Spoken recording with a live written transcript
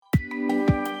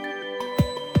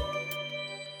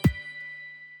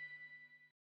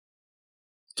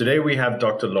Today we have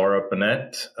Dr. Laura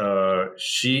Punnett.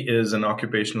 She is an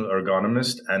occupational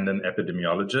ergonomist and an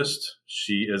epidemiologist.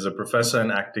 She is a professor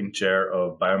and acting chair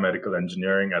of biomedical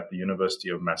engineering at the University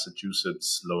of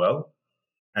Massachusetts Lowell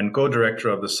and co-director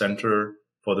of the Center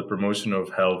for the Promotion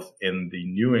of Health in the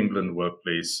New England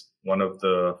Workplace, one of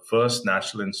the first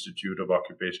National Institute of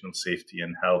Occupational Safety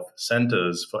and Health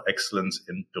centers for excellence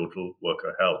in total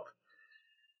worker health.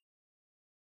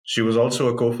 She was also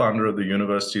a co-founder of the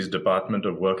university's Department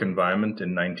of Work Environment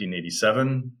in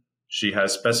 1987. She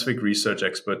has specific research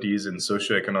expertise in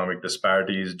socioeconomic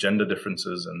disparities, gender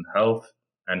differences in health,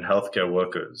 and healthcare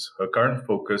workers. Her current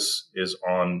focus is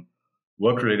on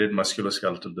work-related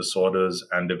musculoskeletal disorders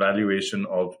and evaluation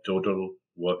of total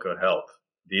worker health,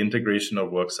 the integration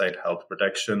of worksite health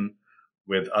protection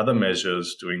with other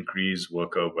measures to increase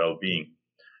worker well-being.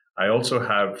 I also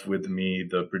have with me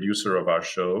the producer of our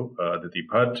show, Aditi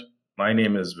Bhatt. My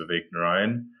name is Vivek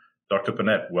Narayan. Dr.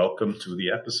 Punnett, welcome to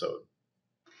the episode.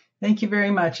 Thank you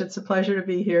very much. It's a pleasure to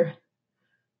be here.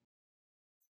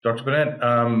 Dr.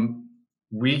 Punnett,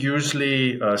 we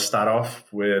usually start off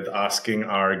with asking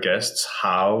our guests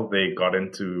how they got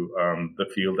into the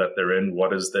field that they're in.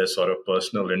 What is their sort of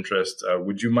personal interest?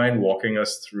 Would you mind walking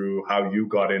us through how you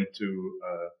got into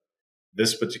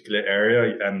this particular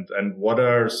area, and what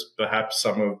are perhaps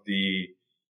some of the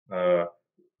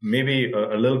maybe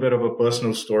a little bit of a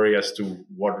personal story as to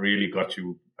what really got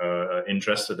you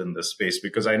interested in this space?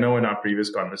 Because I know in our previous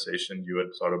conversation you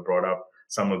had sort of brought up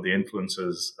some of the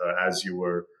influences as you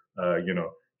were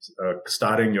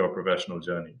starting your professional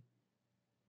journey.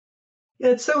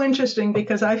 It's so interesting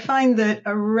because I find that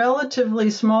a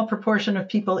relatively small proportion of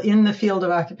people in the field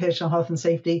of occupational health and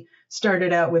safety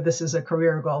started out with this as a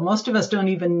career goal. Most of us don't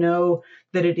even know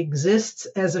that it exists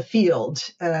as a field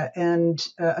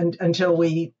until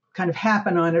we kind of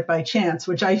happen on it by chance,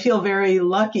 which I feel very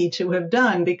lucky to have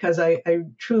done because I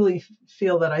truly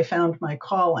feel that I found my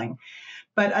calling.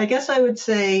 But I guess I would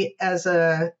say as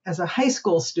a high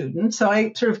school student, so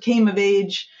I sort of came of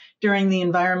age during the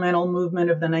environmental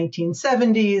movement of the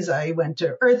 1970s. I went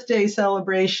to Earth Day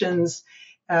celebrations.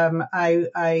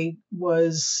 I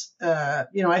was, I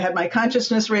had my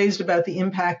consciousness raised about the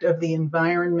impact of the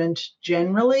environment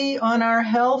generally on our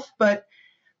health, but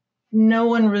no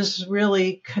one was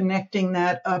really connecting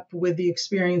that up with the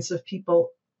experience of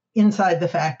people inside the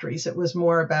factories. It was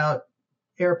more about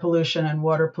air pollution and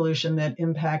water pollution that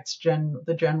impacts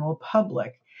the general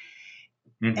public.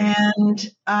 Mm-hmm.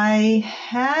 And I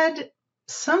had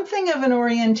something of an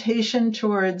orientation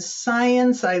towards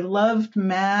science. I loved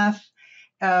math,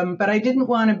 but I didn't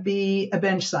want to be a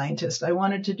bench scientist. I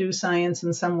wanted to do science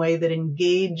in some way that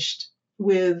engaged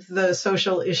with the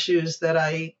social issues that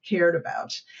I cared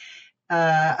about.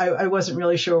 I wasn't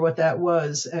really sure what that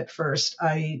was at first.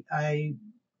 I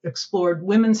explored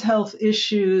women's health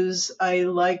issues. I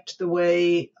liked the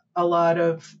way a lot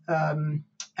of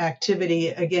activity,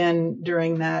 again,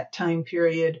 during that time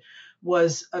period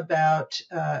was about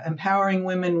empowering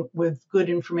women with good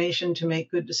information to make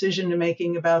good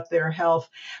decision-making about their health.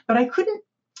 But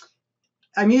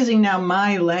I'm using now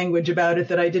my language about it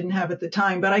that I didn't have at the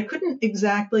time, but I couldn't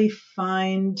exactly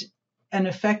find an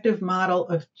effective model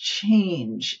of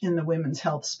change in the women's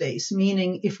health space,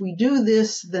 meaning if we do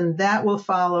this, then that will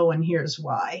follow, and here's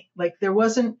why. Like there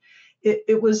wasn't,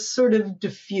 it was sort of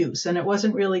diffuse, and it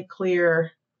wasn't really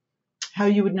clear how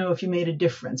you would know if you made a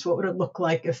difference. What would it look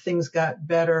like if things got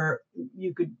better?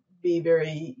 You could be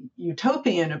very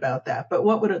utopian about that, but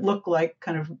what would it look like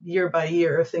kind of year by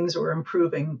year if things were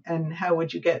improving, and how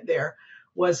would you get there?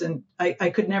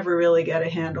 I could never really get a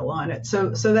handle on it. So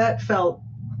that felt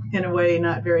in a way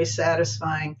not very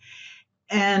satisfying.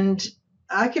 And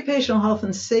occupational health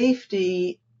and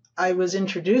safety, I was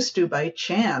introduced to by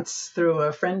chance through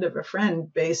a friend of a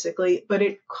friend, basically, but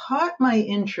it caught my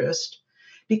interest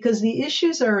because the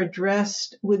issues are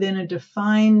addressed within a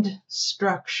defined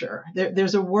structure.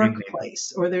 There's a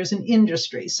workplace or there's an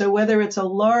industry. So whether it's a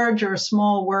large or a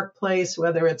small workplace,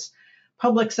 whether it's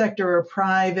public sector or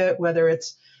private, whether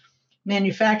it's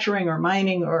manufacturing or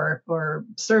mining or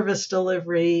service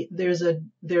delivery, there's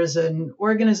an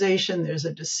organization, there's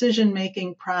a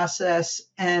decision-making process,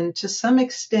 and to some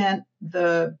extent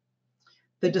the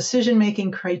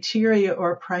decision-making criteria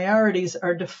or priorities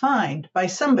are defined by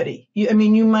somebody.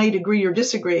 You might agree or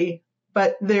disagree,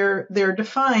 but they're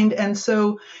defined, and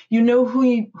so you know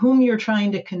whom you're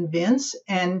trying to convince,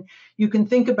 and you can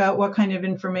think about what kind of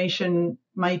information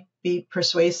might be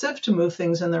persuasive to move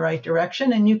things in the right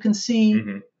direction, and you can see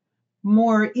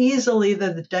more easily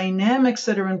the dynamics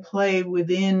that are in play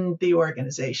within the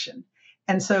organization.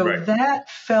 And so that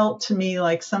felt to me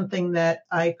like something that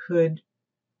I could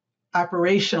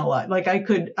operationalize. Like I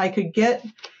could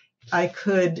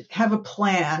have a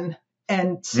plan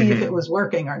and see if it Mm-hmm. was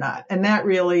working or not. And that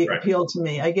really Right. appealed to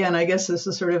me. Again, I guess this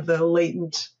is sort of the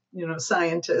latent,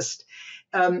 scientist.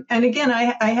 And again,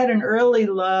 I had an early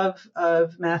love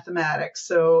of mathematics.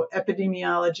 So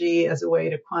epidemiology as a way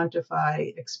to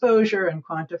quantify exposure and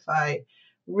quantify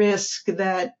risk,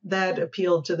 that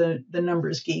appealed to the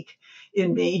numbers geek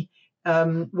in me.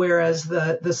 Whereas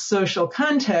the social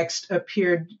context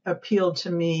appealed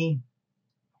to me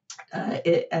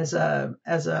as a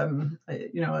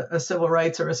civil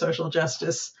rights or a social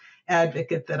justice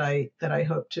advocate that I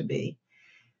hope to be.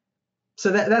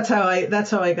 So that's how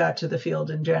I got to the field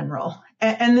in general,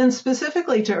 and then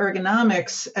specifically to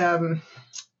ergonomics.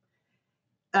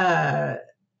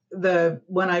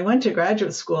 When I went to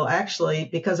graduate school, actually,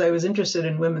 because I was interested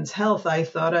in women's health, I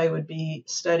thought I would be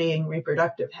studying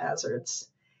reproductive hazards,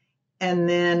 and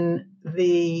then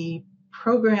the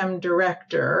program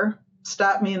director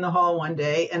stopped me in the hall one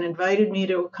day and invited me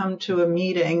to come to a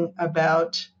meeting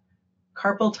about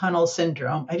carpal tunnel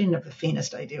syndrome. I didn't have the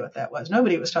faintest idea what that was.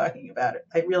 Nobody was talking about it.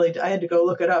 I had to go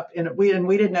look it up, and we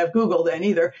didn't have Google then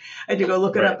either. I had to go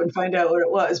look it Right. up and find out what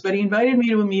it was. But he invited me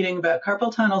to a meeting about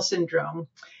carpal tunnel syndrome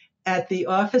at the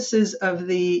offices of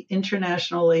the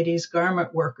International Ladies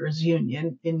Garment Workers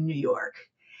Union in New York.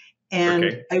 And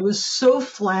Okay. I was so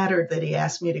flattered that he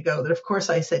asked me to go that, of course,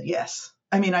 I said yes.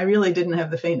 I mean, I really didn't have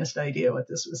the faintest idea what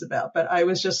this was about, but I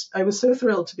was so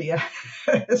thrilled to be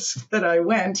asked that I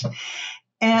went.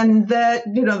 And that,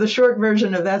 the short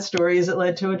version of that story is it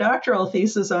led to a doctoral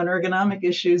thesis on ergonomic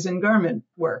issues in garment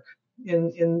work,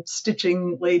 in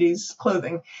stitching ladies'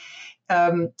 clothing.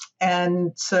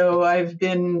 And so I've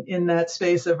been in that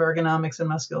space of ergonomics and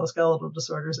musculoskeletal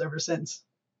disorders ever since.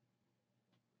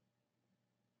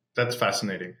 That's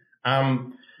fascinating.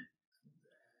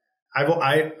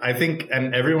 I think,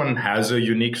 and everyone has a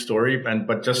unique story,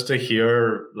 but just to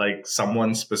hear like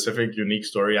someone's specific unique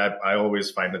story, I always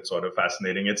find it sort of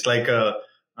fascinating. It's like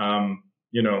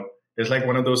it's like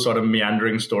one of those sort of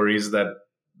meandering stories that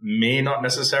may not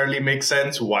necessarily make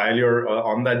sense while you're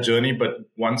on that journey, but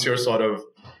once you're sort of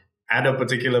at a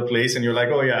particular place and you're like,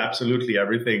 oh yeah, absolutely,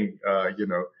 everything,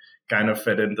 kind of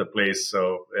fit into place.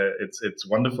 So it's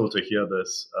wonderful to hear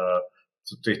this,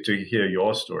 to hear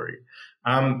your story.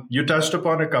 You touched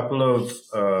upon a couple of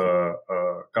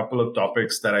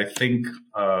topics that I think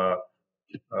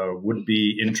would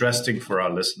be interesting for our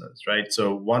listeners, right?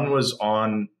 So one was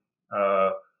on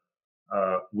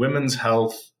women's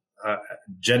health,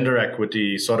 gender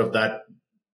equity, sort of that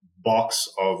box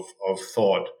of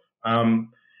thought.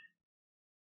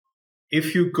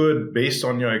 If you could, based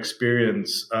on your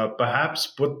experience, perhaps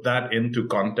put that into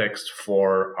context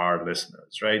for our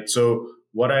listeners, right? So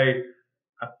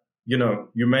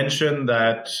you mentioned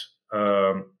that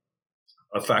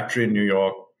a factory in New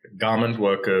York, garment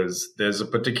workers, there's a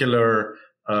particular,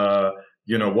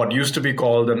 what used to be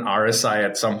called an RSI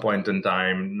at some point in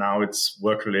time. Now it's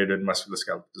work-related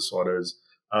musculoskeletal disorders,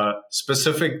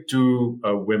 specific to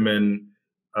women.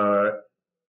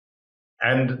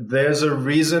 And there's a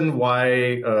reason why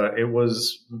it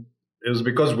was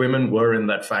because women were in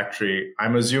that factory.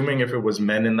 I'm assuming if it was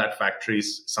men in that factory,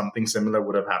 something similar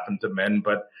would have happened to men,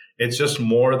 but it's just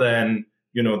more than,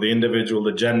 the individual,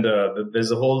 the gender.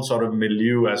 There's a whole sort of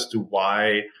milieu as to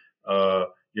why,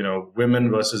 women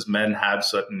versus men have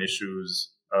certain issues.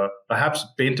 Perhaps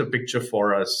paint a picture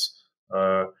for us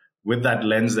with that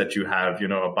lens that you have,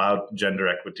 about gender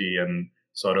equity and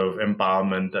sort of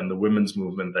empowerment and the women's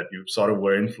movement that you sort of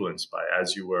were influenced by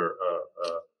as you were,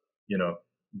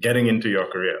 getting into your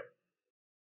career.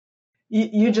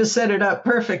 You just set it up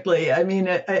perfectly. I mean,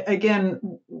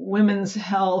 again, women's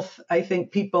health, I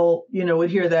think people, would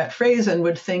hear that phrase and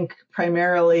would think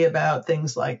primarily about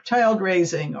things like child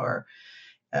raising or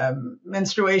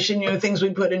menstruation, things we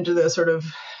put into the sort of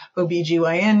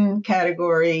OBGYN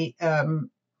category.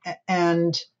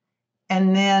 And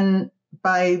then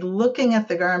by looking at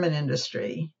the garment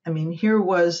industry, I mean, here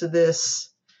was this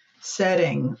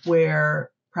setting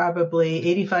where probably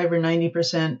 85 or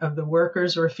 90% of the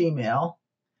workers were female.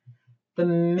 The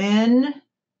men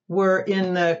were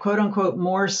in the quote unquote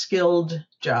more skilled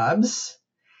jobs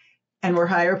and were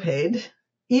higher paid,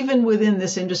 even within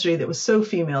this industry that was so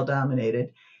female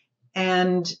dominated.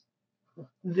 And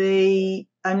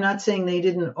I'm not saying they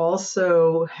didn't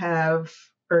also have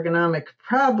ergonomic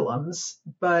problems,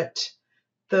 but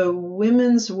the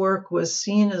women's work was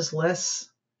seen as less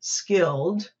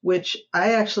skilled, which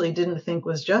I actually didn't think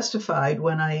was justified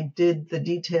when I did the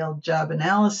detailed job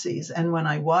analyses and when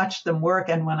I watched them work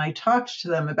and when I talked to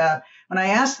them when I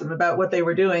asked them about what they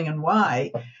were doing and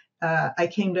why. I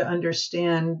came to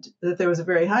understand that there was a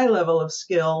very high level of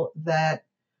skill that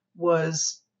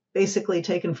was basically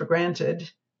taken for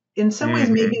granted. In some ways,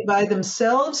 maybe by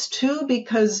themselves too,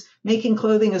 because making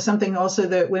clothing is something also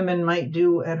that women might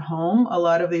do at home. A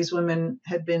lot of these women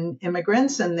had been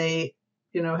immigrants, and they,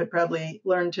 had probably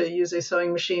learned to use a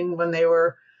sewing machine when they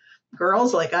were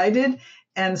girls like I did.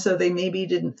 And so they maybe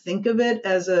didn't think of it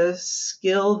as a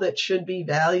skill that should be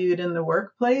valued in the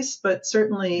workplace, but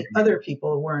certainly other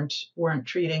people weren't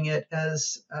treating it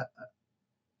as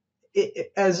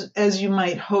you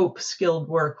might hope skilled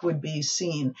work would be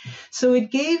seen. So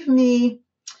it gave me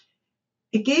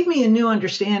a new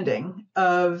understanding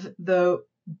of the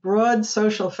broad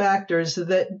social factors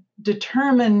that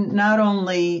determine not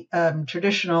only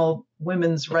traditional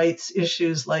women's rights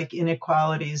issues like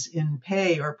inequalities in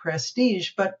pay or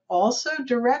prestige, but also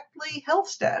directly health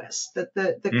status, that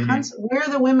where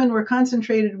the women were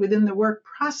concentrated within the work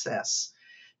process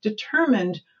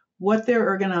determined what their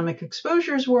ergonomic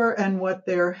exposures were and what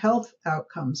their health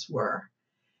outcomes were.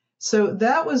 So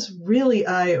that was really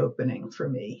eye-opening for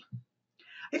me.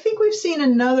 I think we've seen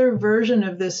another version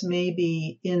of this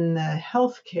maybe in the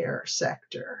healthcare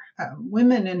sector.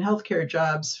 Women in healthcare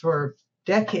jobs for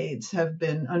decades have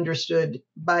been understood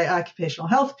by occupational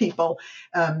health people.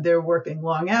 They're working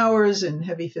long hours and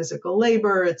heavy physical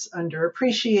labor. It's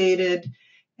underappreciated.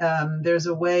 There's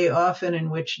a way often in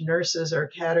which nurses are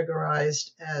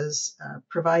categorized as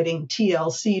providing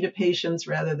TLC to patients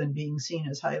rather than being seen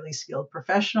as highly skilled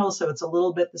professionals. So it's a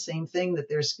little bit the same thing, that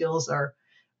their skills are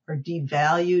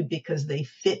devalued because they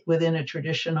fit within a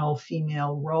traditional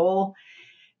female role.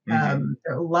 There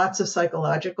are lots of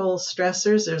psychological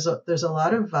stressors. There's a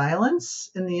lot of violence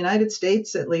in the United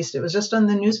States, at least. It was just on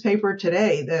the newspaper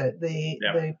today,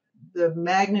 the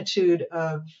magnitude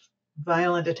of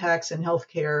violent attacks in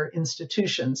healthcare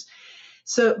institutions.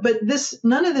 So, but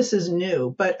none of this is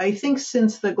new. But I think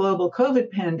since the global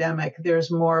COVID pandemic, there's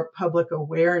more public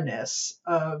awareness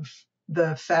of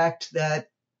the fact that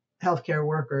healthcare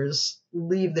workers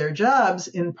leave their jobs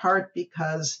in part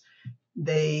because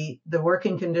the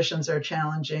working conditions are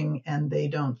challenging and they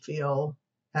don't feel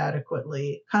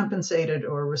adequately compensated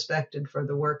or respected for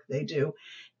the work they do.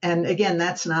 And again,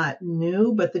 that's not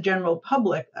new, but the general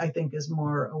public, I think, is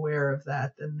more aware of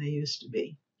that than they used to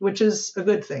be, which is a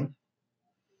good thing.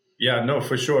 Yeah, no,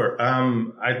 for sure.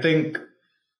 I think,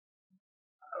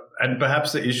 and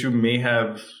perhaps the issue may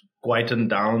have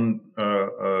quietened down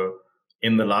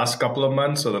in the last couple of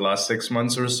months or the last 6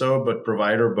 months or so, but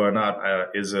provider burnout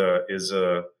is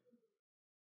a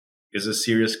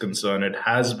serious concern. It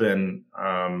has been,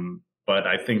 but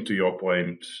I think to your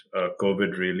point,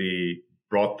 COVID really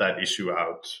brought that issue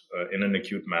out in an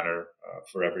acute manner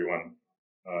for everyone,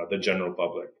 the general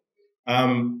public.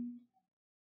 And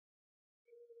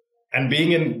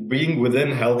being within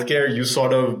healthcare, you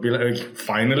sort of be like,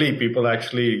 finally, people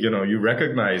actually, you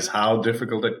recognize how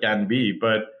difficult it can be.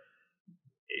 But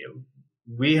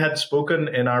we had spoken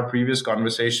in our previous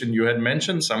conversation, you had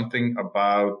mentioned something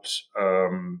about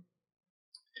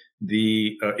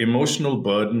the emotional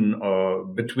burden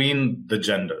between the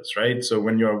genders, right? So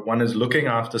when one is looking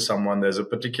after someone, there's a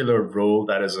particular role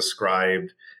that is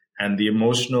ascribed, and the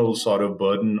emotional sort of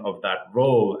burden of that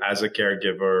role as a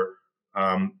caregiver,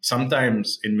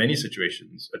 sometimes in many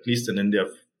situations, at least in India,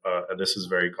 this is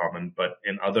very common, but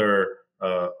in other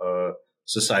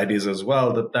societies as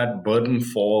well, that burden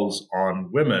falls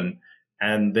on women.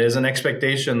 And there's an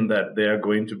expectation that they're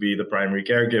going to be the primary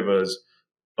caregivers,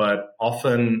 but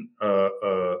often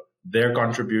their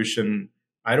contribution,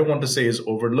 I don't want to say is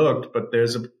overlooked, but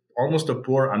there's almost a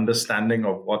poor understanding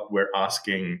of what we're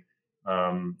asking,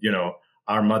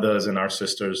 our mothers and our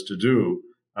sisters to do.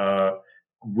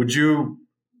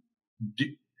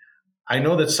 I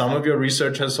know that some of your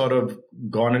research has sort of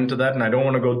gone into that, and I don't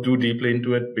want to go too deeply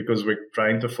into it because we're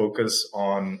trying to focus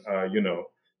on,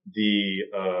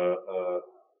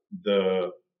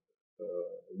 the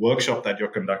workshop that you're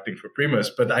conducting for Primus.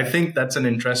 But I think that's an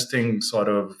interesting sort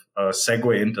of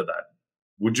segue into that.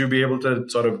 Would you be able to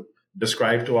sort of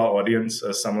describe to our audience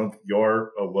some of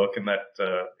your work in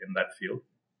that field?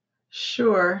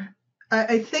 Sure.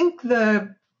 I think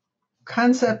the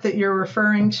concept that you're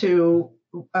referring to,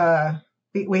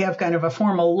 we have kind of a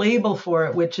formal label for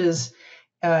it, which is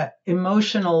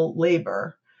emotional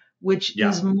labor, which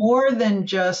is more than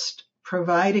just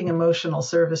providing emotional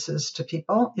services to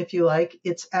people, if you like.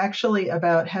 It's actually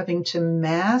about having to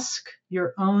mask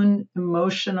your own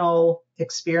emotional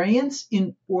experience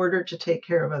in order to take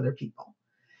care of other people.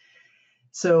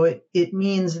 So it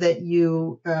means that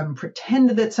you pretend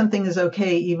that something is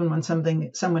okay even when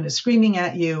someone is screaming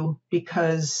at you,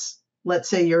 because let's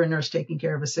say you're a nurse taking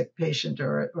care of a sick patient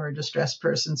or a distressed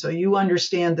person. So you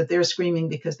understand that they're screaming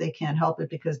because they can't help it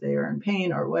because they are in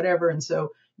pain or whatever. And so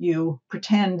you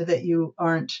pretend that you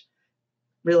aren't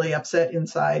really upset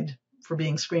inside for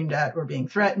being screamed at or being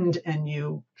threatened, and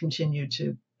you continue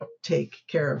to take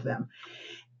care of them.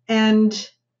 And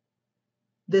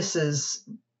this is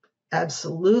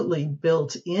absolutely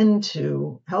built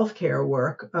into healthcare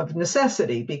work of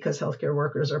necessity, because healthcare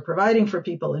workers are providing for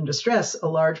people in distress a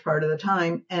large part of the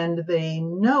time, and they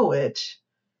know it.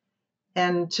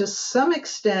 And to some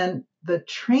extent, the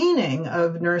training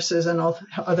of nurses and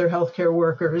other healthcare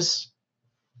workers,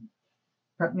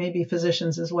 maybe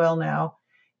physicians as well now,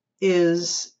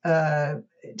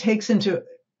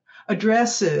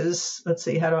 addresses, let's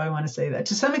see, how do I want to say that?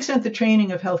 To some extent, the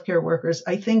training of healthcare workers,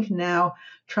 I think now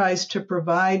tries to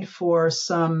provide for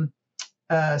some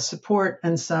support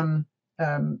and some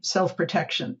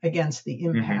self-protection against the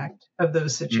impact of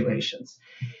those situations.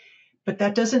 But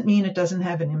that doesn't mean it doesn't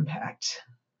have an impact.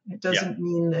 It doesn't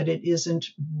mean that it isn't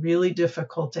really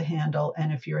difficult to handle.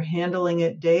 And if you're handling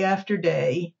it day after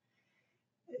day,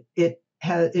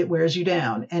 it wears you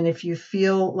down. And if you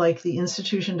feel like the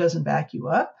institution doesn't back you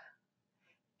up,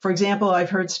 for example, I've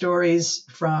heard stories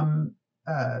from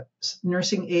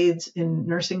nursing aides in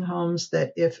nursing homes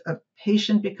that if a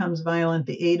patient becomes violent,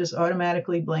 the aide is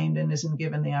automatically blamed and isn't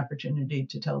given the opportunity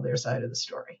to tell their side of the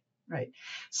story, right?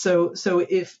 So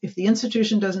if the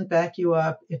institution doesn't back you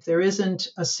up, if there isn't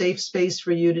a safe space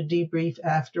for you to debrief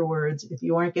afterwards, if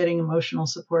you aren't getting emotional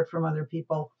support from other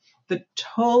people, the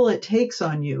toll it takes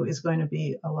on you is going to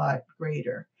be a lot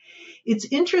greater. It's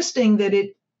interesting that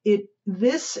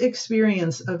this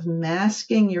experience of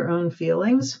masking your own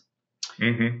feelings,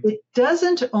 it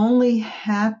doesn't only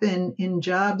happen in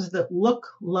jobs that look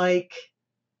like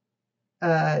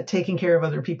taking care of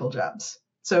other people jobs.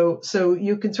 So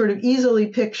you can sort of easily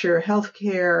picture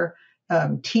healthcare,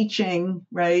 teaching,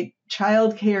 right?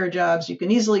 Childcare jobs. You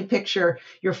can easily picture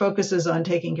your focus is on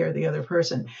taking care of the other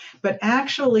person. But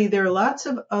actually, there are lots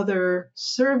of other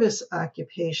service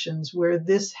occupations where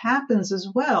this happens as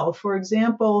well. For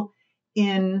example,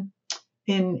 in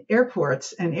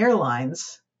airports and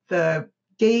airlines, the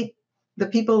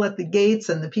people at the gates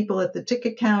and the people at the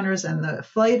ticket counters and the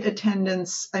flight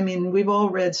attendants. I mean, we've all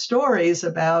read stories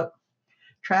about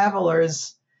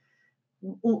travelers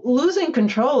losing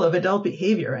control of adult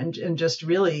behavior and just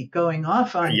really going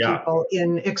off on people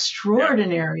in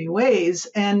extraordinary ways.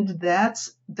 And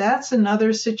that's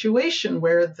another situation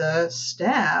where the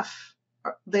staff,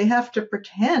 they have to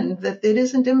pretend that it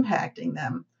isn't impacting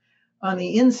them on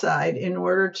the inside in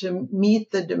order to meet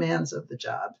the demands of the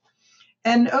job.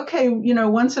 And okay,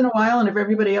 once in a while, and if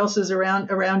everybody else is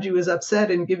around you is upset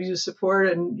and gives you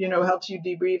support and, helps you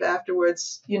debrief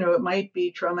afterwards, it might be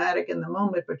traumatic in the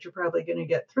moment, but you're probably going to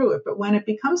get through it. But when it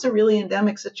becomes a really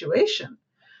endemic situation,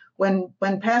 when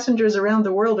passengers around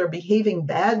the world are behaving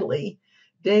badly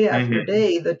day after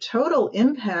day, the total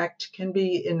impact can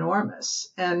be enormous.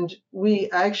 And we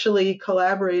actually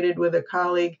collaborated with a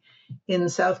colleague in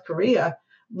South Korea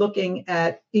looking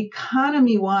at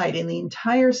economy-wide, in the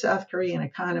entire South Korean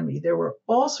economy, there were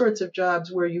all sorts of jobs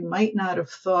where you might not have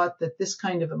thought that this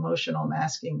kind of emotional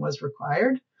masking was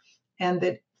required, and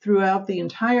that throughout the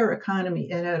entire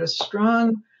economy, it had a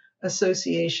strong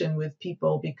association with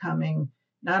people becoming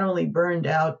not only burned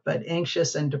out, but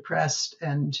anxious and depressed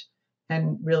and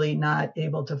really not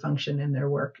able to function in their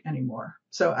work anymore.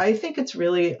 So I think it's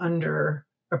really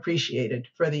underappreciated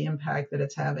for the impact that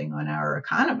it's having on our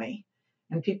economy.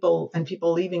 And people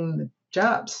leaving the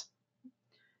jobs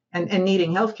and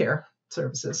needing healthcare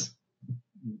services.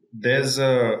 There's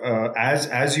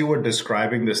as you were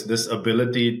describing this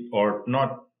ability, or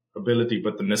not ability,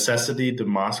 but the necessity to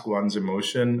mask one's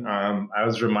emotion. I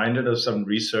was reminded of some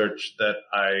research that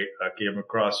I came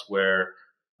across where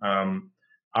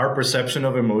our perception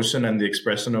of emotion and the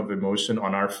expression of emotion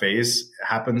on our face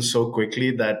happens so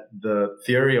quickly that the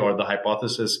theory or the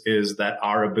hypothesis is that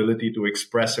our ability to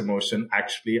express emotion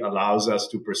actually allows us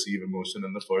to perceive emotion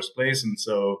in the first place. And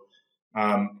so,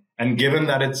 and given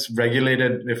that it's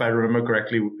regulated, if I remember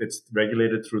correctly, it's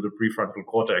regulated through the prefrontal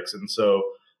cortex. And so,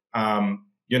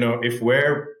 if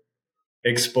we're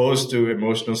exposed to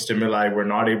emotional stimuli, we're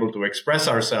not able to express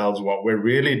ourselves. What we're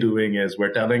really doing is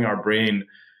we're telling our brain,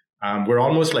 we're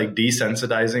almost like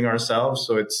desensitizing ourselves.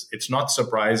 So it's not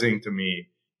surprising to me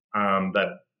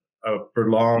that a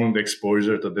prolonged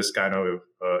exposure to this kind of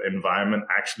environment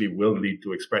actually will lead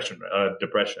to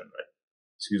depression, right?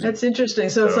 Excuse me. That's interesting.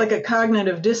 So it's like a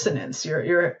cognitive dissonance.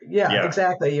 You're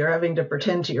exactly. You're having to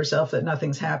pretend to yourself that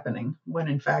nothing's happening when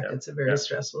in fact it's a very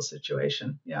stressful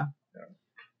situation. Yeah.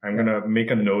 I'm going to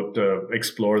make a note to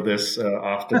explore this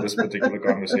after this particular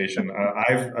conversation.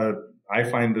 I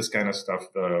find this kind of stuff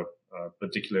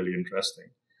particularly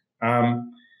interesting.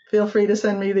 Feel free to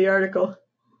send me the article.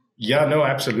 Yeah, no,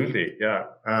 absolutely. Yeah.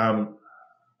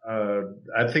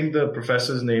 I think the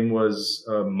professor's name was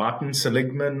Martin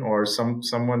Seligman or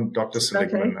someone, Dr.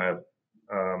 Seligman. Okay.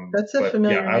 That's a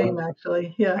familiar name,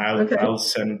 actually. Yeah. I'll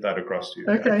send that across to you.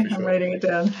 Okay, yeah, for sure. I'm writing it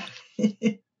down.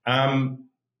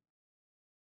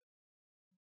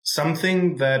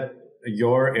 Something that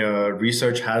your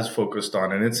research has focused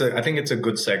on, and I think it's a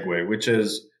good segue, which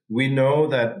is we know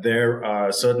that there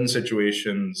are certain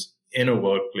situations in a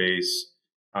workplace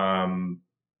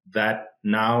that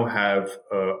now have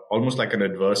almost like an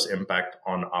adverse impact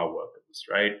on our workers,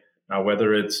 right? Now,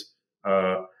 whether it's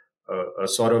a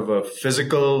sort of a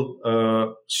physical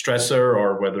stressor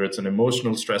or whether it's an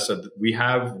emotional stressor, we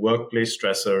have workplace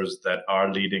stressors that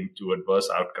are leading to adverse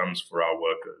outcomes for our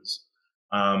workers.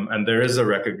 And there is a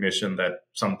recognition that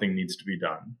something needs to be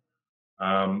done.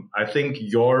 I think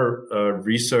your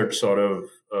research sort of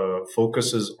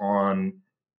focuses on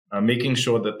making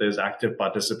sure that there's active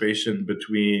participation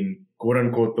between, quote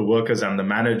unquote, the workers and the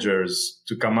managers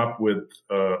to come up with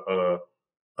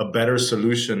a better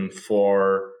solution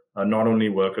for not only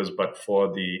workers, but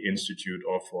for the institute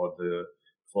or for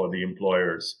the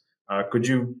employers. Could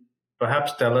you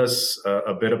perhaps tell us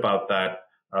a bit about that?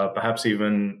 Perhaps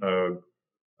even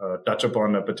touch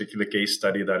upon a particular case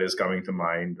study that is coming to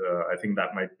mind. I think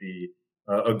that might be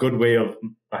a good way of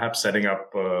perhaps setting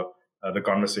up the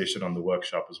conversation on the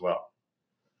workshop as well.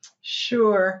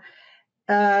 Sure.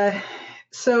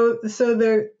 So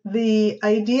the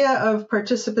idea of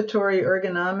participatory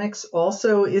ergonomics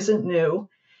also isn't new.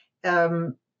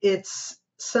 It's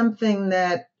something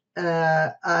that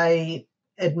I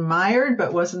admired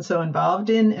but wasn't so involved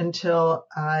in until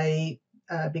I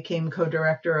became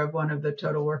co-director of one of the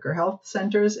total worker health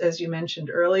centers, as you mentioned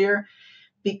earlier,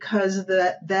 because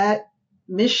that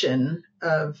mission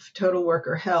of total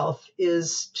worker health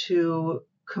is to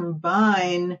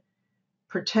combine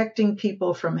protecting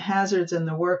people from hazards in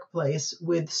the workplace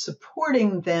with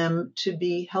supporting them to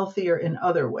be healthier in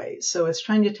other ways. So it's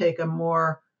trying to take a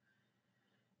more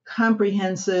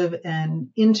comprehensive and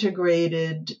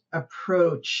integrated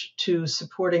approach to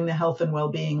supporting the health and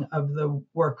well-being of the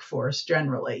workforce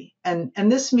generally. And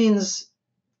this means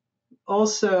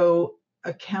also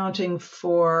accounting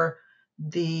for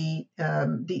the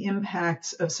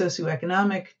impacts of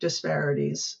socioeconomic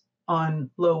disparities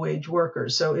on low-wage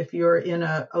workers. So if you're in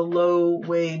a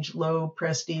low-wage,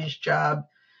 low-prestige job,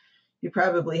 you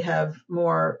probably have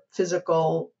more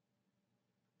physical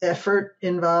effort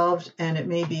involved, and it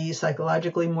may be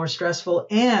psychologically more stressful,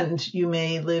 and you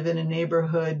may live in a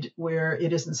neighborhood where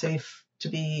it isn't safe to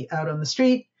be out on the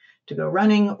street, to go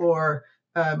running, or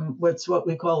what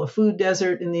we call a food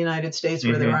desert in the United States,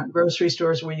 where there aren't grocery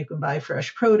stores where you can buy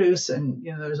fresh produce, and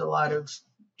there's a lot of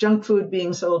junk food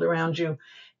being sold around you.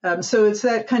 So it's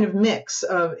that kind of mix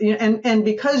of, and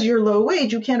because you're low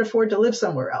wage, you can't afford to live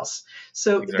somewhere else.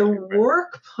 So exactly. The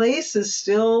workplace is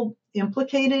still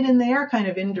implicated in there kind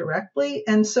of indirectly.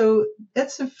 And so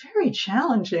that's a very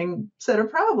challenging set of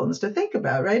problems to think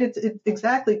about, right? It's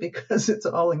exactly because it's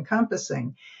all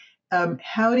encompassing.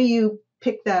 How do you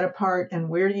pick that apart, and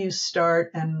where do you start,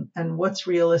 and what's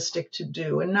realistic to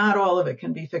do? And not all of it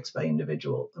can be fixed by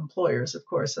individual employers. Of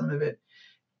course, some of it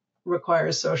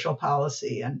requires social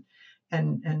policy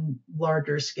and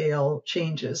larger scale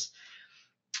changes.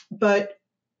 But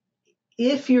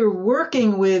if you're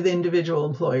working with individual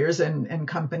employers and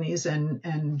companies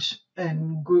and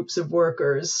groups of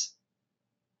workers,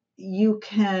 you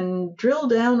can drill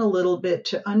down a little bit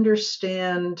to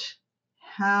understand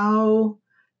how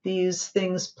these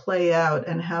things play out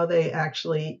and how they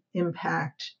actually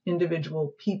impact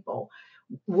individual people.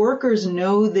 Workers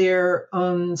know their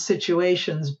own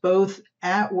situations, both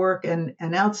at work and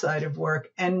outside of work,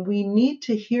 and we need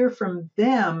to hear from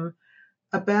them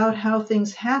about how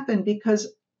things happen, because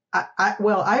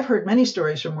I've heard many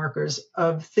stories from workers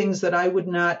of things that I would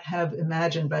not have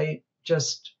imagined by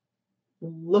just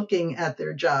looking at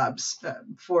their jobs.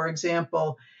 For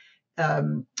example,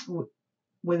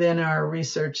 within our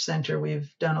research center,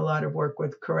 we've done a lot of work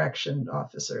with correction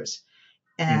officers,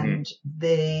 and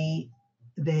they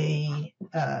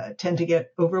tend to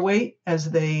get overweight as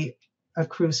they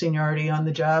accrue seniority on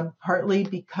the job, partly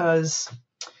because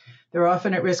they're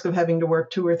often at risk of having to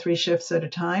work 2 or 3 shifts at a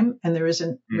time, and there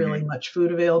isn't really much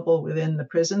food available within the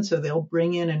prison, so they'll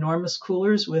bring in enormous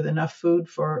coolers with enough food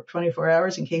for 24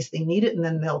 hours in case they need it, and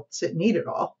then they'll sit and eat it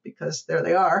all because there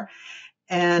they are.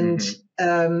 And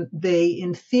Mm-hmm. they,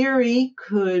 in theory,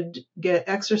 could get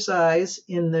exercise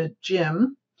in the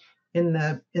gym in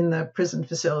the prison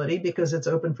facility because it's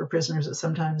open for prisoners at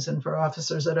some times and for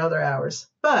officers at other hours.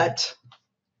 But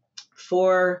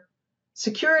for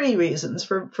security reasons,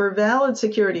 for valid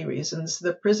security reasons,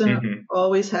 the prison Mm-hmm.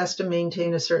 always has to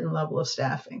maintain a certain level of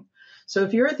staffing. So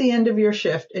if you're at the end of your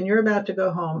shift and you're about to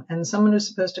go home and someone who's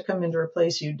supposed to come in to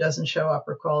replace you doesn't show up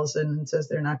or calls in and says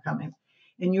they're not coming,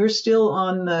 and you're still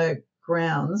on the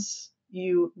grounds,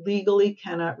 you legally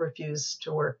cannot refuse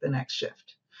to work the next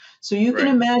shift. So you can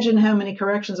Right. imagine how many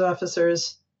corrections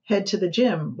officers head to the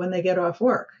gym when they get off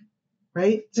work,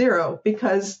 right? Zero,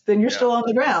 because then you're Yeah. still on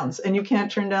the grounds and you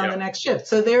can't turn down Yeah. the next shift.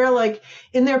 So they're like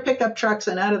in their pickup trucks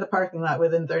and out of the parking lot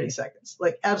within 30 seconds,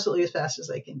 like absolutely as fast as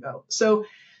they can go.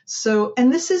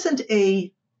 And this isn't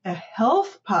a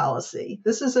health policy.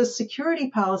 This is a security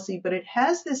policy, but it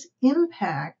has this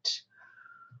impact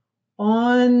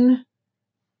on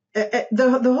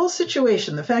the whole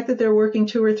situation, the fact that they're working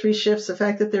 2 or 3 shifts, the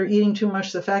fact that they're eating too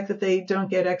much, the fact that they don't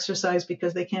get exercise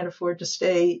because they can't afford to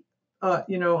stay, on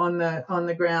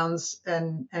the grounds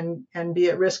and be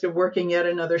at risk of working yet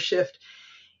another shift.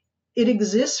 It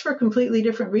exists for completely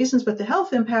different reasons, but the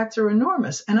health impacts are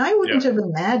enormous. And I wouldn't Yeah. have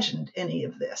imagined any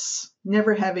of this,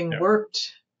 never having Yeah.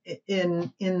 worked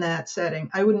in that setting.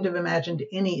 I wouldn't have imagined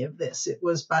any of this. It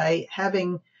was by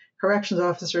having corrections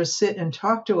officers sit and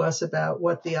talk to us about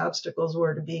what the obstacles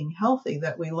were to being healthy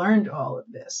that we learned all of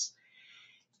this.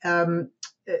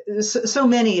 So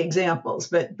many examples,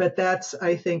 but that's,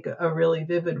 I think, a really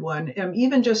vivid one.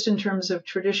 Even just in terms of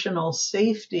traditional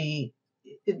safety,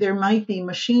 there might be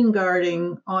machine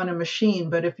guarding on a machine,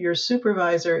 but if your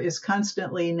supervisor is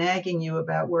constantly nagging you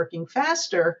about working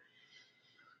faster,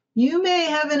 you may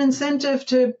have an incentive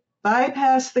to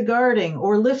bypass the guarding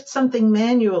or lift something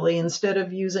manually instead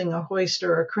of using a hoist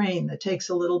or a crane that takes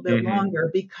a little bit Mm-hmm. longer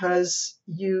because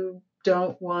you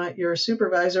don't want your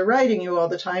supervisor riding you all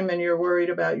the time and you're worried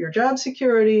about your job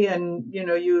security and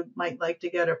you might like to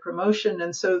get a promotion.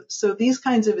 And so these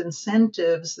kinds of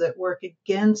incentives that work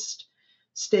against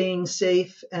staying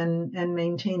safe and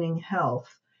maintaining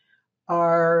health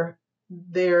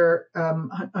they're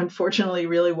unfortunately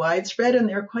really widespread and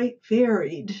they're quite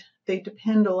varied. They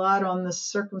depend a lot on the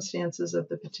circumstances of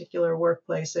the particular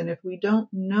workplace. And if we don't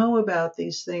know about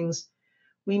these things,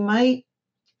 we might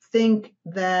think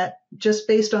that just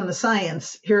based on the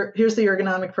science, here's the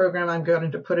ergonomic program I'm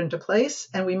going to put into place,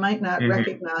 and we might not Mm-hmm.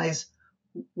 recognize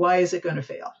why is it going to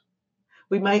fail.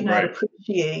 We might not Right.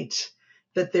 appreciate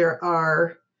that there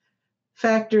are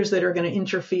factors that are going to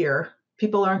interfere.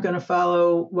 People aren't going to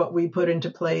follow what we put into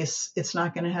place. It's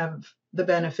not going to have the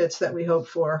benefits that we hope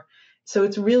for. So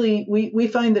it's really, we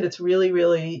find that it's really,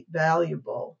 really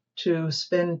valuable to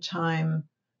spend time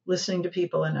listening to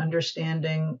people and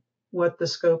understanding what the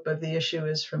scope of the issue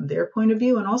is from their point of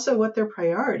view and also what their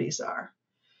priorities are.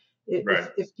 Right.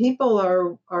 If people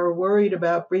are worried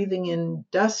about breathing in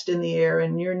dust in the air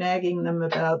and you're nagging them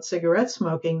about cigarette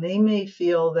smoking, they may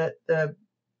feel that the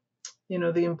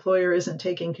employer isn't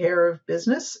taking care of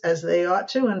business as they ought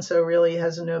to, and so really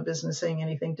has no business saying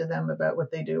anything to them about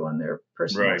what they do on their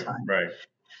personal Right. time. Right.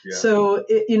 Yeah. So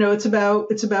it's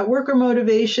about worker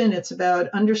motivation. It's about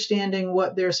understanding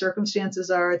what their circumstances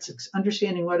are. It's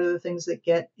understanding what are the things that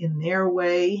get in their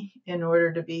way in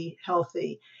order to be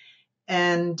healthy.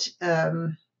 And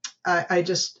I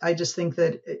just think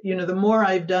that the more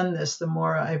I've done this, the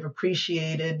more I've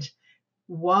appreciated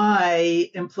why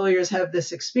employers have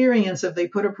this experience of they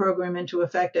put a program into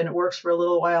effect and it works for a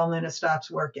little while and then it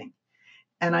stops working.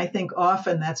 And I think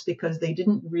often that's because they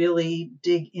didn't really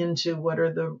dig into what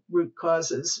are the root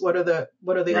causes, what are the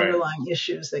Right. underlying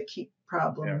issues that keep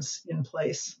problems in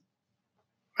place.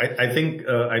 I think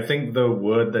the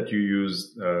word that you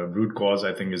use, root cause,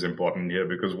 I think is important here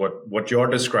because what you're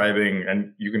describing,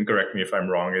 and you can correct me if I'm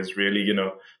wrong, is really,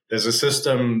 there's a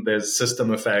system, there's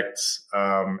system effects,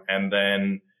 and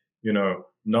then,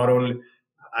 not only,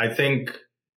 I think,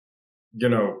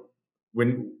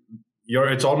 when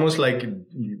it's almost like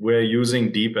we're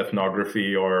using deep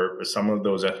ethnography or some of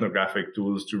those ethnographic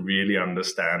tools to really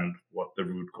understand what the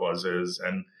root cause is.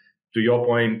 And to your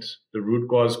point, the root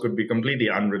cause could be completely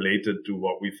unrelated to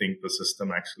what we think the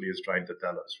system actually is trying to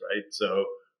tell us, right? So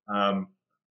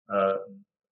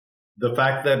the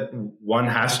fact that one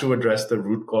has to address the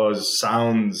root cause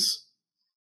sounds,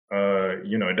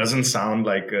 it doesn't sound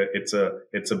like it's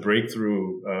a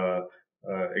breakthrough.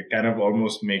 It kind of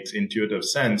almost makes intuitive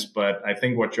sense, but I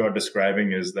think what you're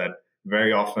describing is that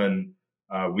very often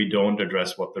we don't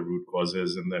address what the root cause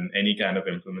is, and then any kind of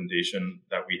implementation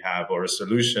that we have or a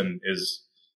solution is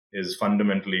is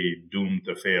fundamentally doomed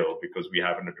to fail because we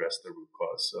haven't addressed the root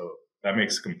cause. So that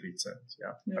makes complete sense.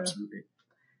 Yeah. Absolutely.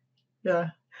 Yeah.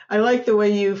 I like the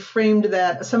way you framed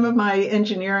that. Some of my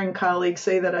engineering colleagues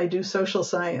say that I do social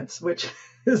science, which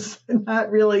is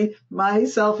not really my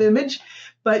self-image,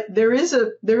 but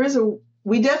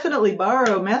we definitely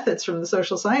borrow methods from the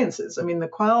social sciences. I mean, the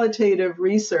qualitative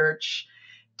research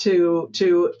to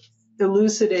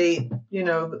elucidate,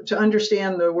 to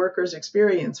understand the worker's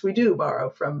experience, we do borrow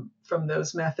from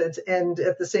those methods. And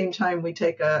at the same time, we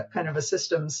take a kind of a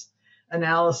systems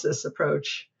analysis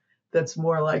approach that's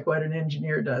more like what an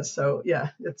engineer does. So yeah,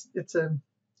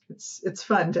 it's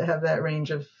fun to have that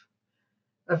range of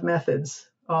methods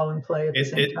all in play at the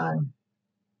same time.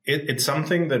 It's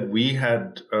something that we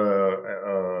had.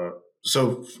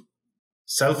 So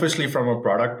selfishly, from a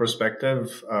product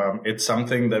perspective, it's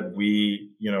something that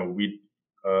we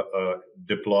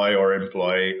deploy or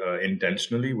employ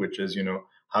intentionally, which is,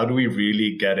 how do we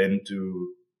really get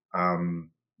into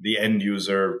the end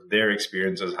user, their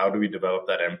experiences? How do we develop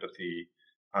that empathy?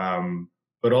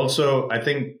 But also, I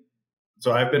think,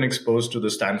 so I've been exposed to the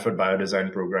Stanford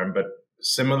Biodesign program, but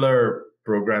similar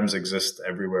programs exist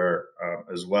everywhere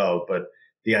as well. But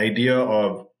the idea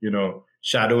of,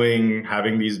 shadowing,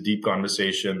 having these deep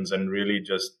conversations, and really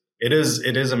just, it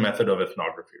is a method of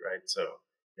ethnography, right? So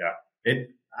yeah,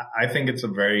 I think it's a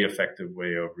very effective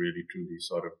way of really truly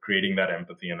sort of creating that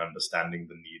empathy and understanding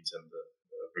the needs and the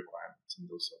requirements and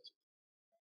those sorts of things.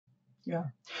 Yeah.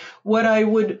 What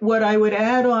I would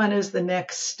add on as the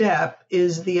next step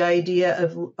is the idea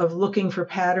of looking for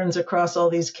patterns across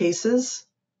all these cases.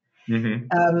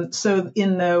 Mm-hmm. So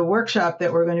in the workshop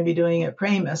that we're going to be doing at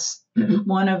Pramis,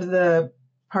 one of the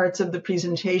parts of the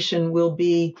presentation will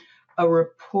be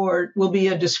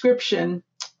a description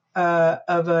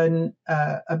of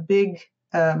a big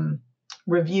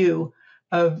review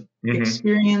of mm-hmm.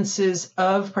 experiences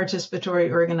of participatory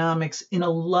ergonomics in a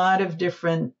lot of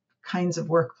different kinds of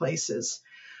workplaces,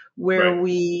 where right.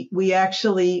 we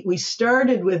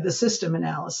started with the system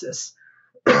analysis.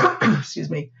 Excuse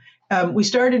me. We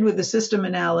started with the system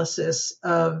analysis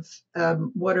of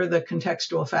what are the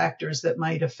contextual factors that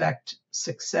might affect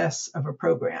success of a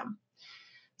program.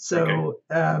 So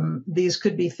these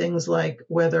could be things like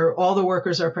whether all the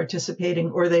workers are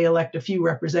participating or they elect a few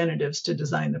representatives to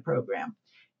design the program.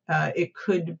 It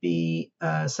could be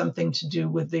something to do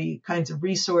with the kinds of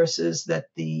resources that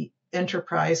the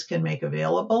enterprise can make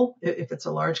available. If it's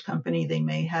a large company, they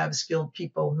may have skilled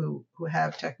people who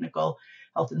have technical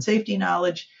health and safety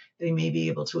knowledge. They may be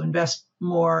able to invest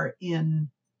more in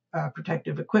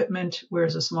protective equipment,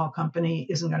 whereas a small company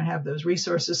isn't going to have those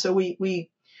resources. So we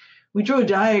drew a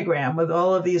diagram with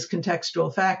all of these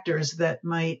contextual factors that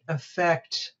might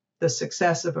affect the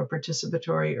success of a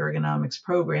participatory ergonomics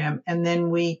program. And then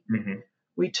we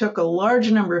took a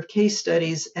large number of case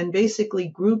studies and basically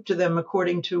grouped them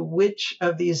according to which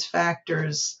of these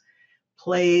factors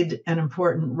played an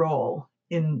important role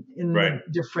in right.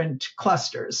 the different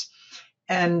clusters.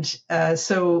 And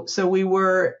so we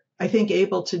were, I think,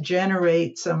 able to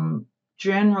generate some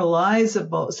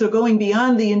generalizable, so going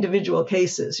beyond the individual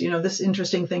cases, this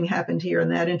interesting thing happened here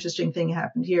and that interesting thing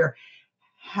happened here.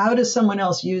 How does someone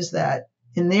else use that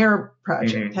in their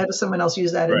project? Mm-hmm. How does someone else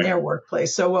use that right. in their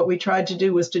workplace? So what we tried to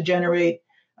do was to generate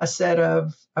a set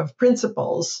of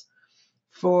principles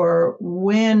for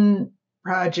when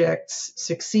projects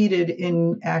succeeded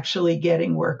in actually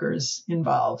getting workers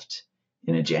involved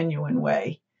in a genuine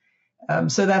way.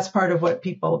 So that's part of what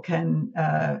people can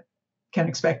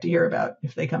expect to hear about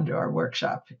if they come to our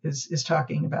workshop is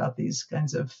talking about these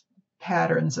kinds of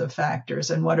patterns of factors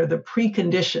and what are the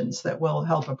preconditions that will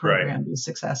help a program right. be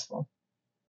successful.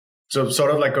 So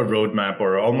sort of like a roadmap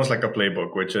or almost like a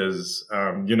playbook, which is,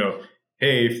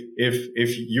 hey,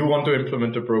 if you want to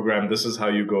implement a program, this is how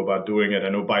you go about doing it.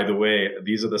 And oh, by the way,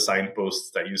 these are the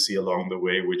signposts that you see along the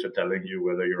way, which are telling you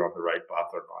whether you're on the right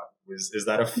path or not. Is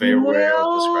that a fair way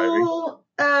of describing?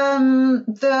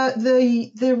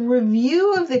 The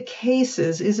review of the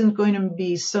cases isn't going to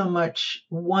be so much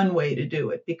one way to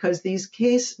do it, because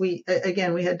we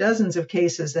had dozens of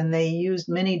cases and they used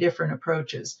many different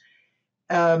approaches.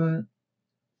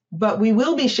 But we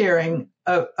will be sharing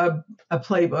a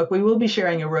playbook. We will be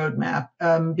sharing a roadmap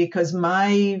because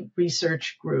my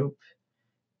research group,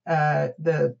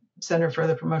 the Center for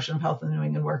the Promotion of Health in the New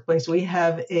England Workplace, we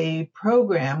have a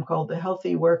program called the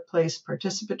Healthy Workplace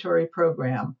Participatory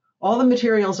Program. All the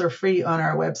materials are free on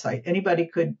our website. Anybody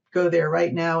could go there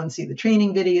right now and see the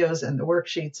training videos and the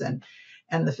worksheets and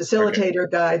the facilitator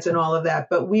guides and all of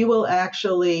that. But we will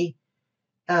actually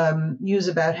use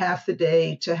about half the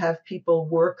day to have people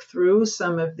work through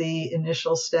some of the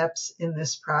initial steps in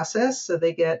this process, so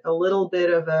they get a little bit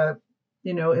of a,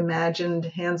 imagined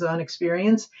hands-on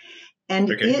experience. And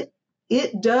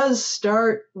it does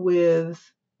start with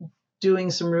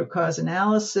doing some root cause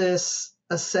analysis,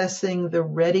 assessing the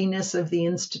readiness of the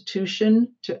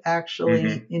institution to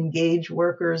actually engage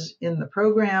workers in the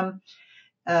program.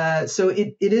 So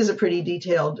it is a pretty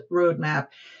detailed roadmap.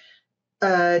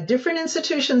 Different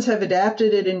institutions have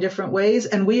adapted it in different ways,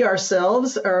 and we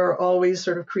ourselves are always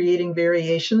sort of creating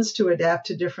variations to adapt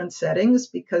to different settings,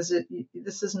 because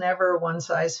this is never one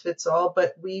size fits all.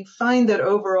 But we find that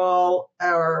overall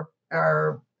our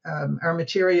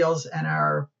materials and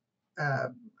our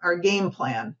game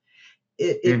plan,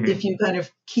 if you kind of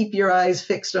keep your eyes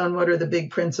fixed on what are the big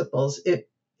principles, it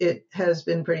has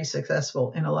been pretty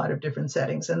successful in a lot of different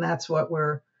settings, and that's what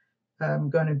we're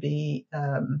going to be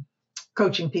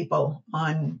coaching people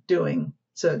on doing,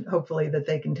 so hopefully that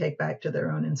they can take back to their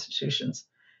own institutions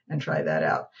and try that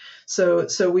out. So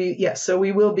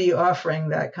we will be offering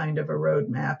that kind of a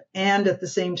roadmap, and at the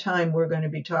same time we're going to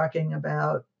be talking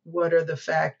about what are the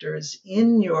factors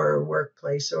in your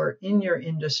workplace or in your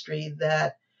industry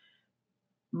that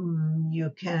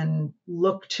you can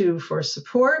look to for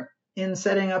support in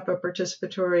setting up a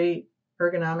participatory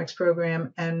ergonomics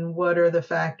program, and what are the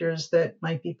factors that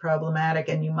might be problematic,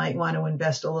 and you might want to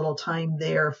invest a little time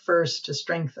there first to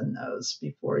strengthen those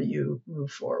before you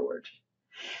move forward.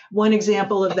 One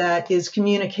example of that is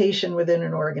communication within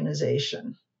an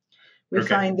organization. We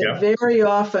find that very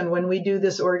often when we do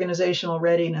this organizational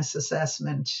readiness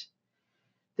assessment,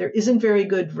 there isn't very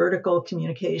good vertical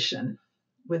communication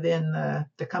within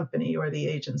the company or the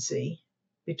agency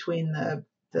between the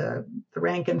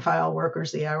rank and file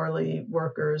workers, the hourly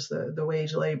workers, the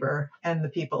wage labor, and the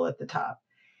people at the top.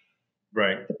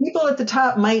 Right. The people at the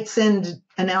top might send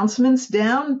announcements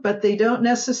down, but they don't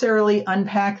necessarily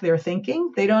unpack their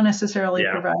thinking. They don't necessarily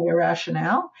provide a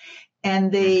rationale, and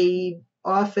they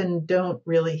often don't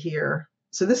really hear.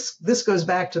 So this goes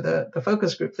back to the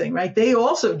focus group thing, right? They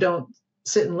also don't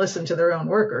sit and listen to their own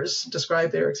workers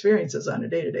describe their experiences on a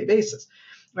day-to-day basis.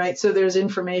 Right. So there's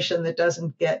information that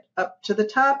doesn't get up to the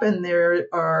top, and there's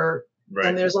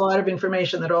a lot of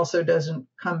information that also doesn't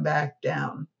come back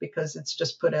down because it's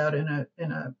just put out in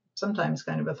a sometimes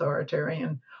kind of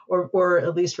authoritarian or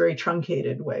at least very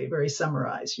truncated way, very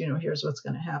summarized. Here's what's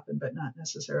going to happen, but not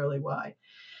necessarily why.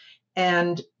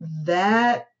 And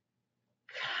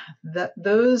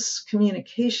those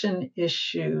communication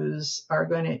issues are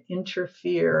going to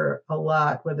interfere a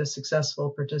lot with a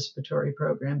successful participatory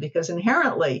program, because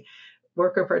inherently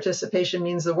worker participation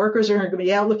means the workers are going to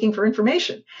be out looking for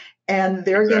information, and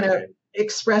they're going to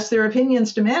express their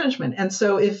opinions to management. And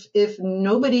so if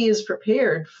nobody is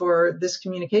prepared for this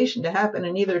communication to happen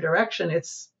in either direction,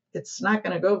 it's not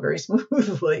going to go very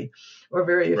smoothly or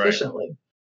very efficiently.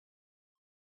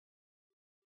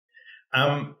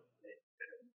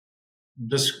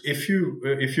 If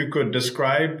you could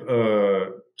describe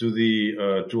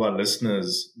to our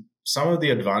listeners some of the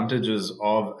advantages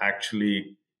of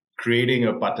actually creating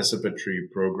a participatory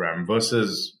program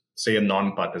versus, say, a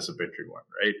non-participatory one,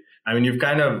 right? I mean, you've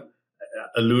kind of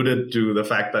alluded to the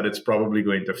fact that it's probably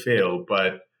going to fail,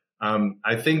 but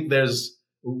I think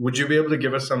would you be able to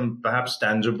give us some perhaps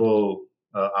tangible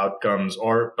outcomes,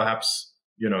 or perhaps,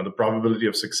 the probability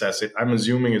of success, I'm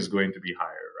assuming, is going to be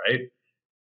higher, right?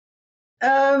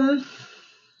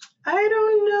 I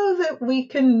don't know that we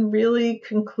can really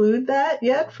conclude that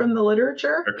yet from the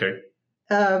literature. Okay.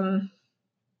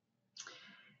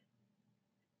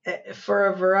 For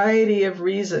a variety of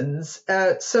reasons.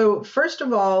 So first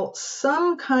of all,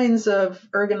 some kinds of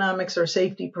ergonomics or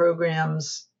safety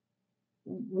programs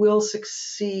will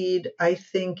succeed, I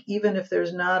think, even if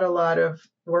there's not a lot of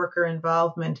worker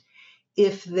involvement,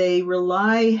 if they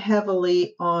rely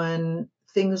heavily on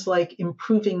things like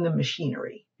improving the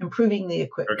machinery, improving the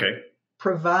equipment,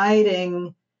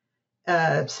 providing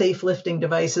safe lifting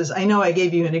devices. I know I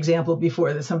gave you an example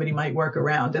before that somebody might work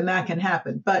around, and that can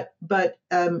happen. But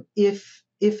if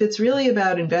it's really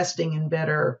about investing in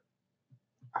better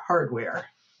hardware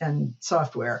and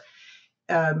software,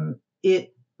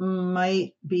 it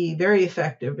might be very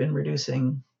effective in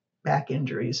reducing back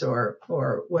injuries or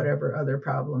whatever other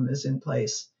problem is in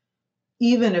place,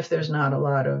 even if there's not a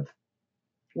lot of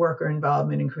worker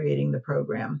involvement in creating the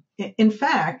program. In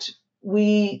fact,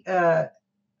 our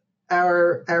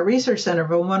research center,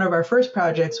 one of our first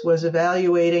projects was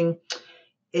evaluating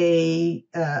a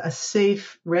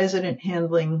safe resident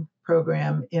handling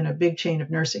program in a big chain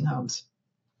of nursing homes.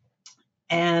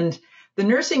 And the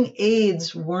nursing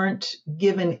aides weren't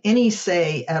given any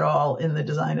say at all in the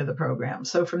design of the program.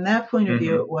 So from that point of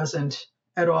view, it wasn't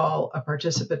at all a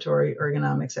participatory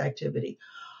ergonomics activity.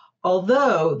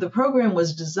 Although the program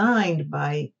was designed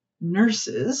by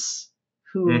nurses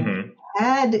who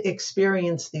had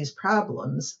experienced these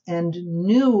problems and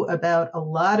knew about a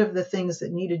lot of the things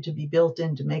that needed to be built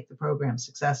in to make the program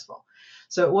successful.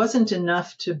 So it wasn't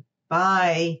enough to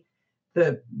buy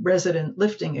the resident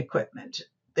lifting equipment.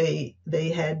 They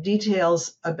had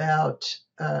details about,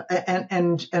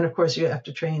 and of course you have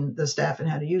to train the staff in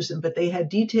how to use them, but they had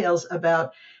details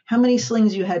about how many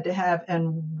slings you had to have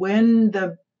and when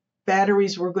the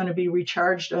batteries were going to be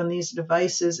recharged on these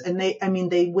devices. And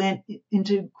they went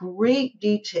into great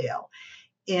detail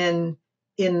in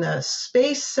the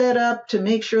space setup to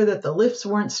make sure that the lifts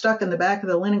weren't stuck in the back of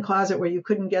the linen closet where you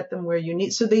couldn't get them where you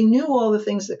need. So they knew all the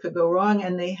things that could go wrong,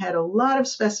 and they had a lot of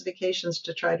specifications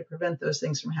to try to prevent those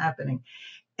things from happening.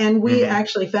 And we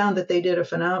actually found that they did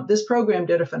this program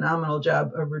did a phenomenal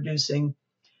job of reducing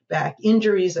back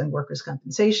injuries and workers'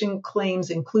 compensation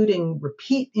claims, including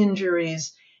repeat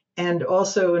injuries, and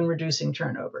also in reducing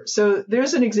turnover. So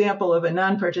there's an example of a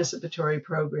non-participatory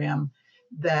program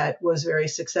that was very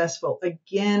successful.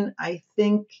 Again, I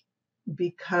think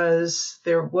because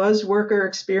there was worker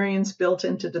experience built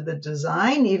into the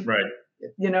design,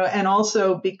 and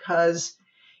also because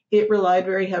it relied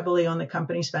very heavily on the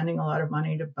company spending a lot of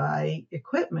money to buy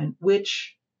equipment,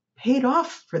 which paid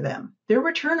off for them. Their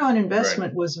return on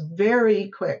investment was very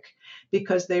quick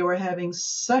because they were having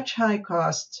such high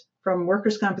costs from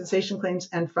workers' compensation claims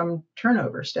and from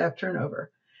turnover, staff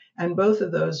turnover. And both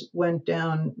of those went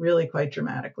down really quite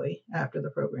dramatically after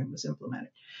the program was implemented.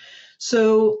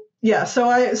 So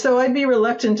I'd be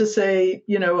reluctant to say,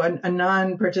 a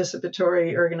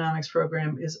non-participatory ergonomics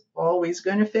program is always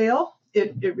going to fail.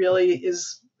 It really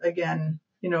is, again,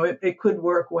 it could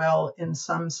work well in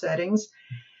some settings.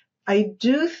 I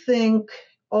do think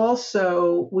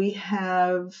also we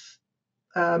have,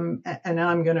 and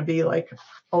I'm going to be like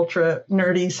ultra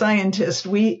nerdy scientist,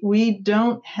 we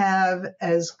don't have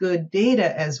as good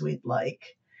data as we'd like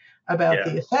about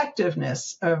the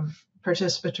effectiveness of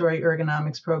participatory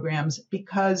ergonomics programs,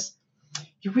 because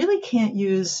you really can't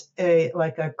use a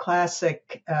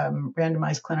classic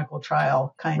randomized clinical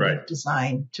trial kind of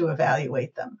design to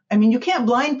evaluate them. I mean, you can't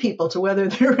blind people to whether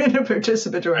they're in a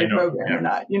participatory program or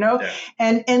not,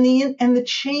 and the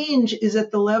change is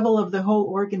at the level of the whole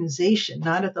organization,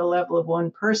 not at the level of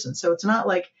one person. So it's not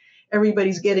like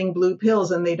everybody's getting blue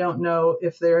pills and they don't know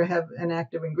if they have an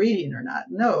active ingredient or not.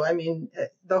 No, I mean,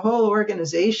 the whole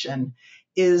organization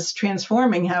is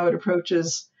transforming how it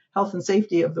approaches health and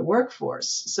safety of the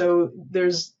workforce. So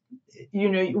there's,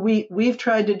 we've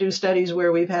tried to do studies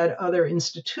where we've had other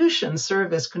institutions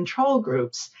serve as control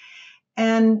groups,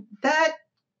 and that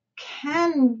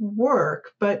can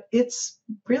work, but it's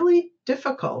really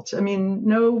difficult. I mean,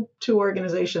 no two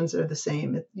organizations are the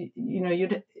same.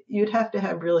 You'd have to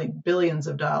have really billions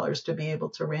of dollars to be able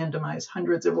to randomize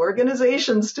hundreds of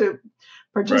organizations to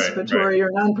participatory or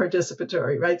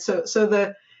non-participatory, right?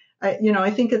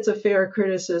 I think it's a fair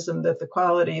criticism that the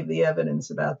quality of the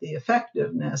evidence about the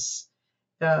effectiveness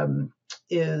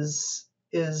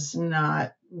is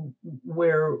not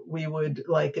where we would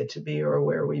like it to be or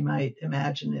where we might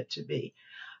imagine it to be.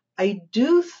 I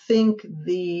do think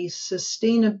the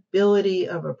sustainability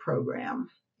of a program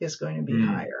is going to be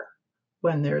higher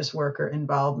when there's worker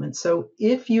involvement. So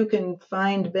if you can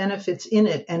find benefits in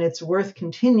it and it's worth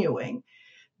continuing,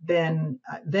 then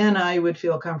I would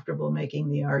feel comfortable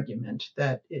making the argument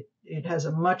that it has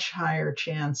a much higher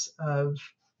chance of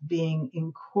being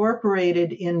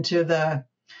incorporated into the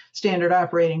standard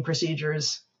operating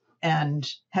procedures and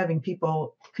having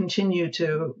people continue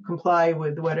to comply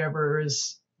with whatever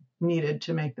is needed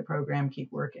to make the program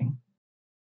keep working.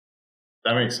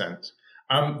 That makes sense.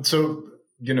 So,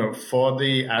 for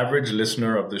the average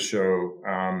listener of the show,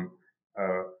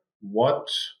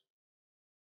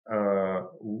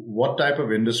 what type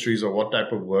of industries or what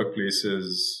type of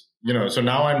workplaces, so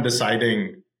now I'm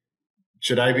deciding,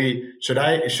 should I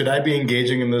be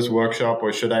engaging in this workshop,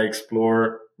 or should I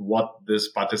explore what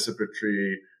this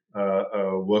participatory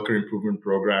worker improvement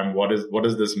program, what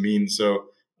does this mean? So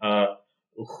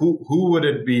who would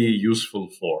it be useful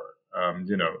for?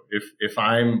 If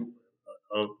I'm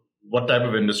what type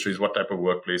of industries, what type of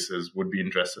workplaces would be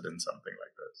interested in something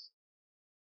like this?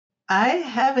 I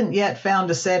haven't yet found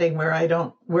a setting where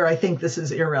I think this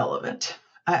is irrelevant.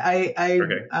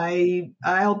 Okay.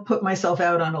 I'll put myself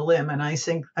out on a limb and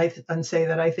say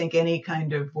that I think any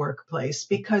kind of workplace,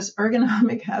 because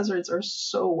ergonomic hazards are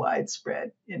so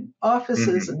widespread in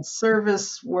offices Hmm. and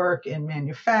service work, in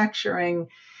manufacturing.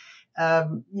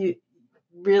 You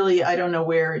really, I don't know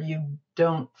where you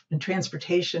don't, in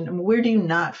transportation, where do you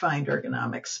not find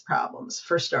ergonomics problems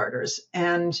for starters?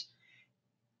 And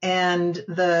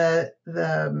the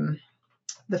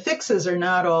fixes are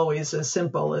not always as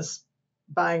simple as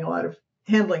buying a lot of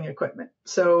handling equipment.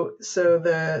 So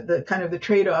the kind of the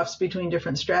trade-offs between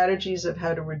different strategies of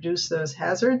how to reduce those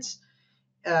hazards,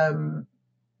 um,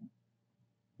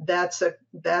 that's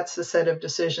a set of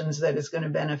decisions that is going to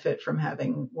benefit from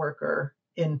having worker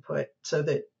input, so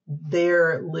that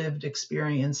their lived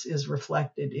experience is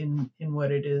reflected in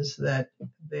what it is that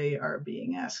they are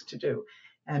being asked to do,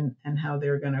 and how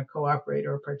they're going to cooperate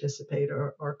or participate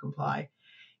or comply.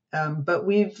 But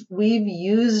we've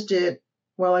used it.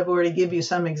 Well, I've already given you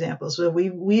some examples. So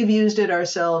we've used it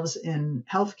ourselves in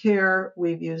healthcare.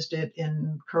 We've used it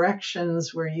in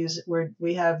corrections.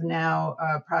 We have now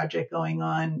a project going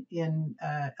on in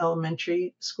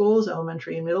elementary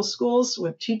and middle schools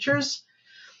with teachers.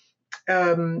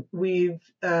 We've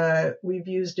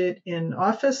used it in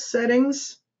office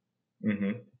settings.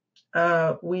 Hmm.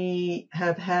 We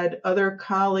have had other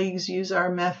colleagues use our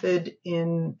method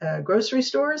in grocery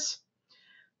stores.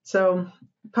 So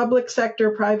public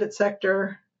sector, private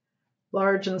sector,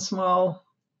 large and small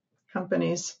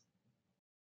companies.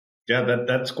 Yeah,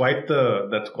 that's quite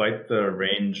the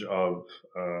range of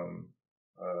um,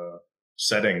 uh,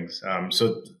 settings.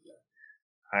 So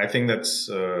I think that's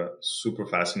super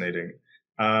fascinating.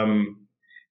 Um,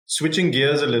 Switching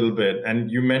gears a little bit,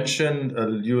 and you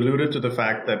alluded to the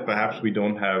fact that perhaps we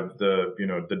don't have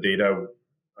the data,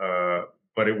 uh,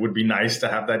 but it would be nice to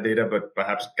have that data, but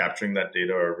perhaps capturing that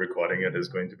data or recording it is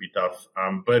going to be tough.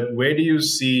 But where do you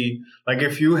see, like,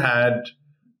 if you had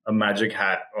a magic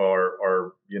hat,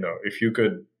 or if you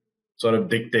could sort of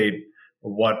dictate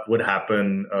what would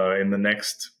happen in the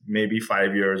next maybe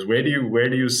 5 years, where do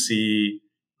you see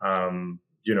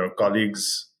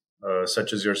colleagues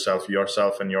such as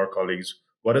yourself and your colleagues,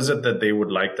 what is it that they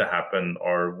would like to happen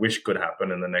or wish could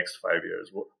happen in the next 5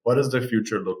 years? What does the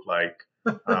future look like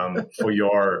for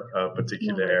your Oh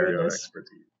particular my area of goodness.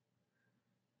 expertise?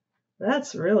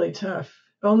 That's really tough.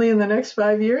 Only in the next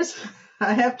 5 years?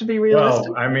 I have to be Well,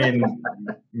 realistic. I mean,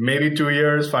 maybe 2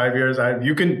 years, 5 years.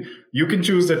 You can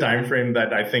choose the time frame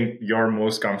that I think you're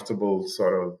most comfortable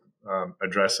sort of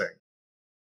addressing.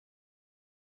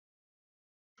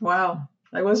 Wow.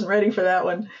 I wasn't ready for that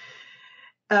one.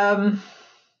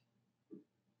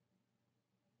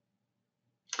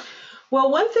 Well,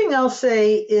 one thing I'll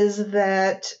say is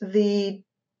that the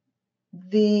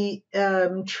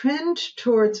trend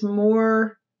towards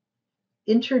more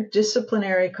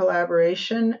interdisciplinary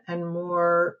collaboration and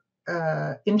more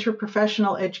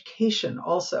interprofessional education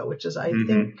also, which is, I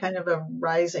think, Hmm. kind of a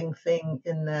rising thing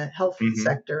in the health Hmm.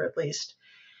 sector, at least.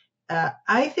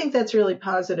 I think that's really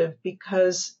positive,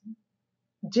 because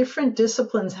different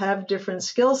disciplines have different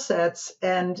skill sets,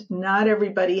 and not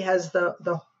everybody has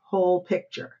the whole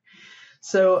picture.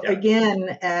 So Yeah.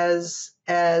 again, as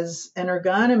an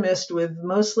ergonomist with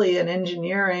mostly an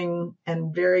engineering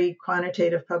and very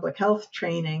quantitative public health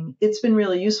training, it's been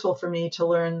really useful for me to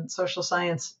learn social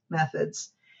science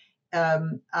methods.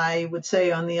 I would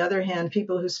say, on the other hand,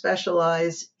 people who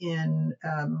specialize in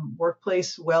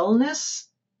workplace wellness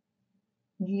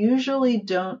usually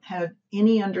don't have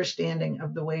any understanding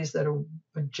of the ways that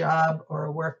a job or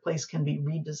a workplace can be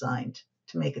redesigned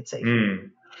to make it safer.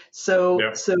 Mm. So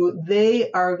Yeah.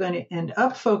 they are going to end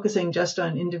up focusing just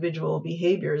on individual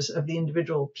behaviors of the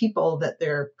individual people that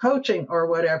they're coaching or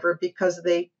whatever, because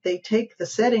they take the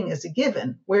setting as a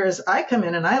given. Whereas I come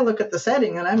in and I look at the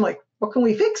setting and I'm like, what can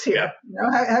we fix Yeah.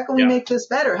 here? How can we Yeah. make this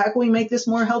better? How can we make this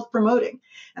more health promoting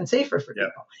and safer for Yeah.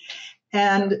 people?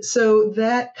 And so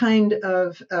that kind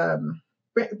of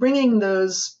bringing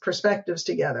those perspectives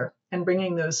together and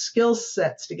bringing those skill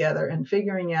sets together and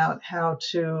figuring out how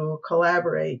to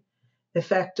collaborate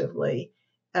effectively.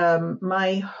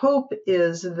 My hope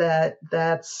is that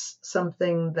that's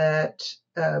something that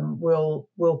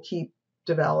will keep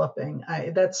developing.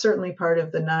 That's certainly part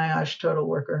of the NIOSH Total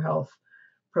Worker Health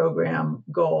Program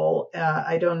goal.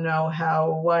 I don't know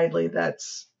how widely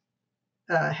that's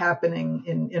happening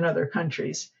in other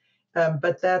countries.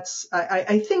 But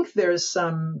I think there's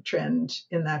some trend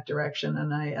in that direction,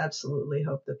 and I absolutely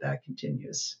hope that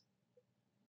continues.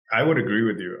 I would agree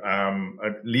with you.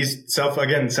 At least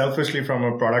selfishly from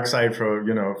a product side, for,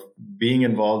 being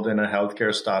involved in a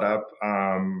healthcare startup,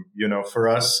 for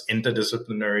us,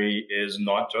 interdisciplinary is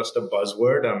not just a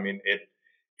buzzword. I mean,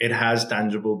 it has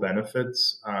tangible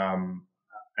benefits.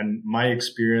 And my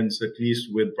experience, at least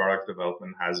with product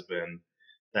development, has been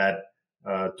that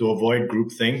to avoid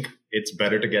groupthink, it's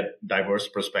better to get diverse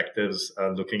perspectives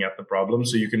looking at the problem,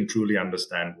 so you can truly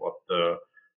understand what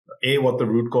the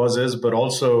root cause is, but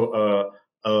also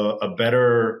a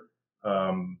better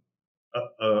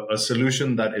a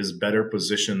solution that is better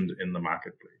positioned in the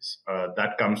marketplace.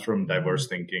 That comes from diverse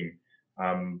thinking,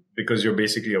 because you're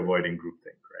basically avoiding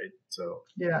groupthink, right? So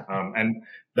Yeah. And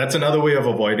that's another way of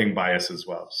avoiding bias as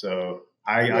well. So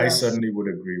I Yes. certainly would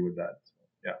agree with that.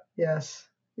 Yeah. Yes.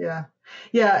 Yeah.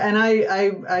 Yeah. And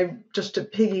I just to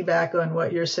piggyback on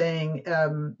what you're saying,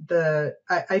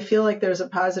 I feel like there's a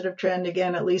positive trend,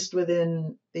 again, at least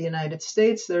within the United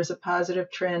States, there's a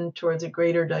positive trend towards a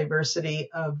greater diversity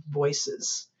of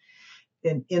voices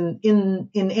in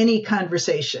any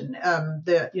conversation.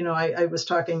 I was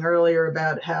talking earlier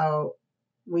about how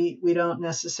we don't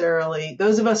necessarily,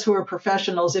 those of us who are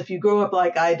professionals, if you grew up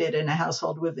like I did in a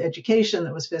household with education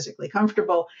that was physically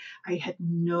comfortable, I had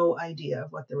no idea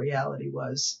what the reality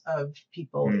was of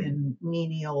people in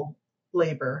menial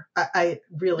labor. I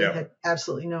really had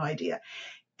absolutely no idea.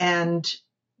 And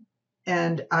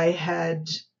I had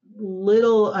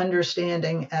little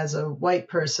understanding as a white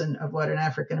person of what an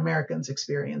African American's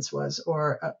experience was,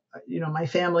 or, my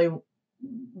family,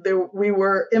 we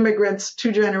were immigrants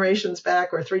 2 generations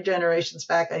back or 3 generations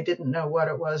back. I didn't know what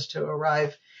it was to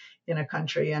arrive in a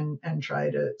country and try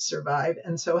to survive.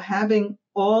 And so having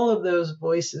all of those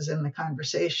voices in the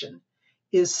conversation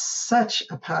is such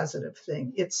a positive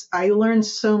thing. I learned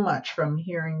so much from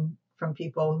hearing from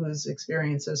people whose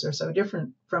experiences are so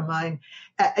different from mine.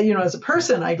 As a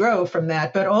person, I grow from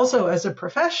that, but also as a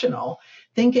professional,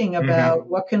 thinking about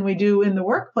what can we do in the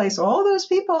workplace. All those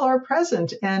people are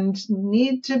present and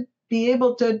need to be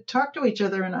able to talk to each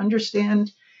other and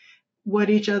understand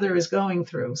what each other is going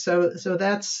through. So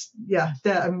that's,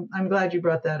 I'm glad you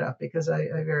brought that up, because I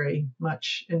very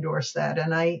much endorse that.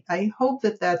 And I hope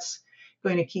that that's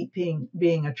going to keep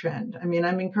being a trend. I mean,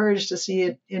 I'm encouraged to see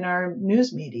it in our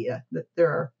news media, that there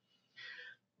are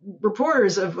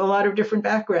reporters of a lot of different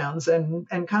backgrounds and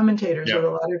commentators with a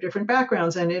lot of different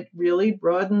backgrounds, and it really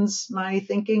broadens my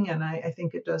thinking, and I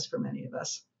think it does for many of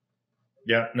us.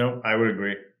 Yeah, no, I would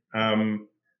agree.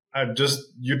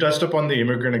 You touched upon the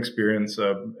immigrant experience.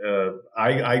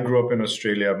 I grew up in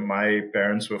Australia. My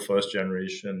parents were first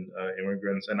generation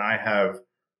immigrants, and I have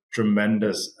a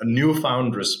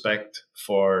newfound respect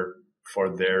for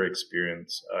their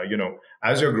experience.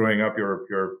 As you're growing up,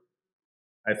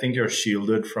 I think you're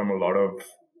shielded from a lot of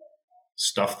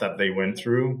stuff that they went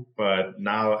through. But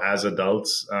now as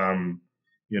adults,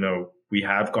 we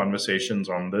have conversations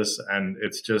on this, and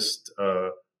it's just,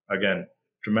 again,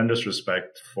 tremendous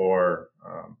respect for,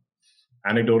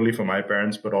 anecdotally for my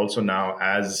parents, but also now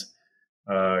as,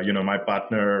 my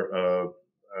partner,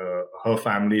 her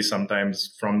family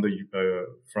sometimes from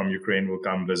Ukraine will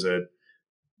come visit.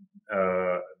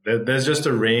 There's just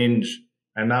a range.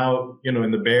 And now,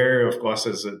 in the Bay Area, of course,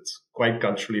 it's quite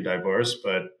culturally diverse,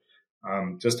 but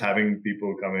just having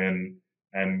people come in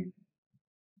and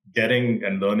getting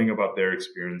and learning about their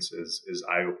experiences is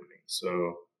eye-opening.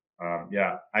 So,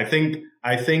 I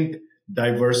think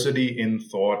diversity in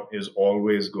thought is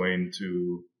always going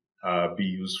to be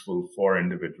useful for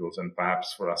individuals and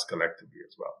perhaps for us collectively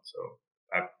as well. So,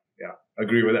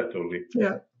 agree with that totally.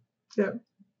 Yeah.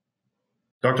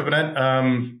 Dr.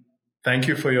 Punnett, thank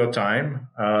you for your time.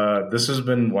 This has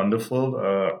been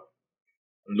wonderful.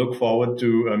 Look forward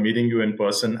to meeting you in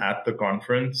person at the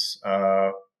conference.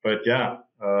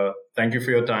 Thank you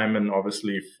for your time, and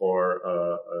obviously for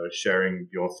sharing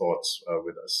your thoughts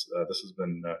with us. This has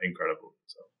been incredible.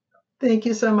 So, Thank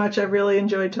you so much. I really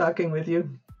enjoyed talking with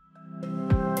you.